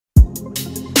I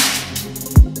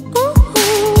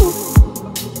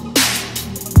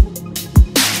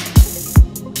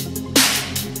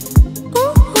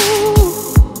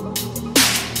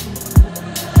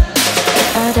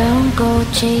don't go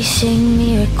chasing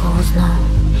miracles, no.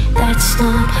 That's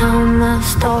not how my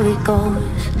story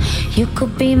goes. You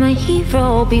could be my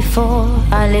hero before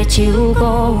I let you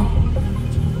go.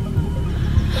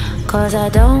 Cause I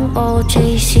don't go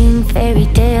chasing fairy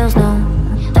tales, no.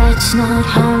 That's not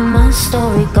how my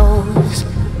story goes.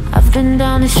 I've been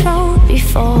down this road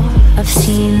before, I've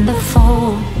seen the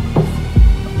fall,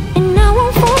 and I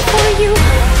won't fall for you.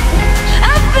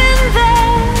 I've been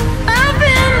there, I've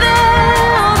been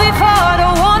there all before. I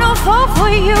don't wanna fall for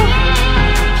you.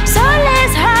 So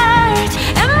less hurt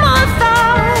and more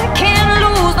thought, can't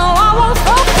lose. No, I won't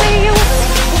fall for you.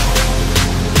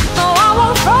 No, I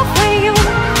won't fall for you.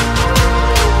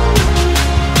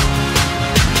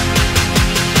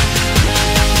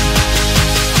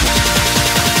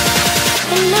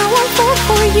 And I won't fall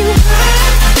for you.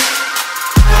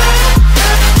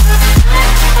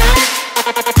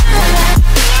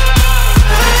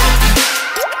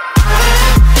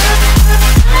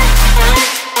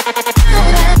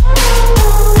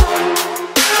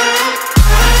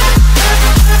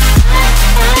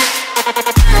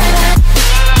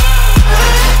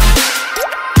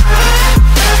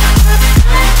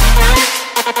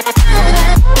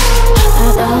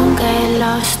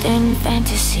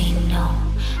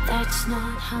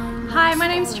 Hi, my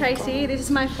name's Tracy. This is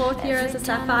my 4th year as a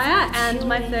Sapphire and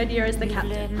my 3rd year as the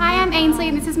captain. Hi, I'm Ainsley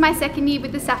and this is my 2nd year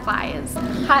with the Sapphires.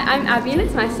 Hi, I'm Abby and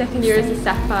it's my 2nd year as a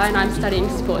Sapphire and I'm studying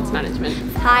sports management.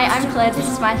 Hi, I'm Claire. This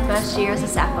is my 1st year as a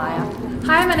Sapphire.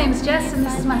 Hi, my name's Jess and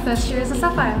this is my 1st year as a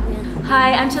Sapphire.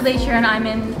 Hi, I'm Talisha and I'm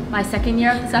in my 2nd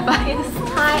year of the Sapphires.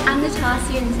 Hi, I'm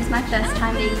Natasha and this is my 1st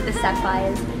time being with the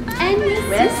Sapphires. And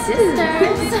we're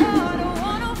sisters. I don't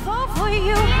wanna fall for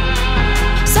you.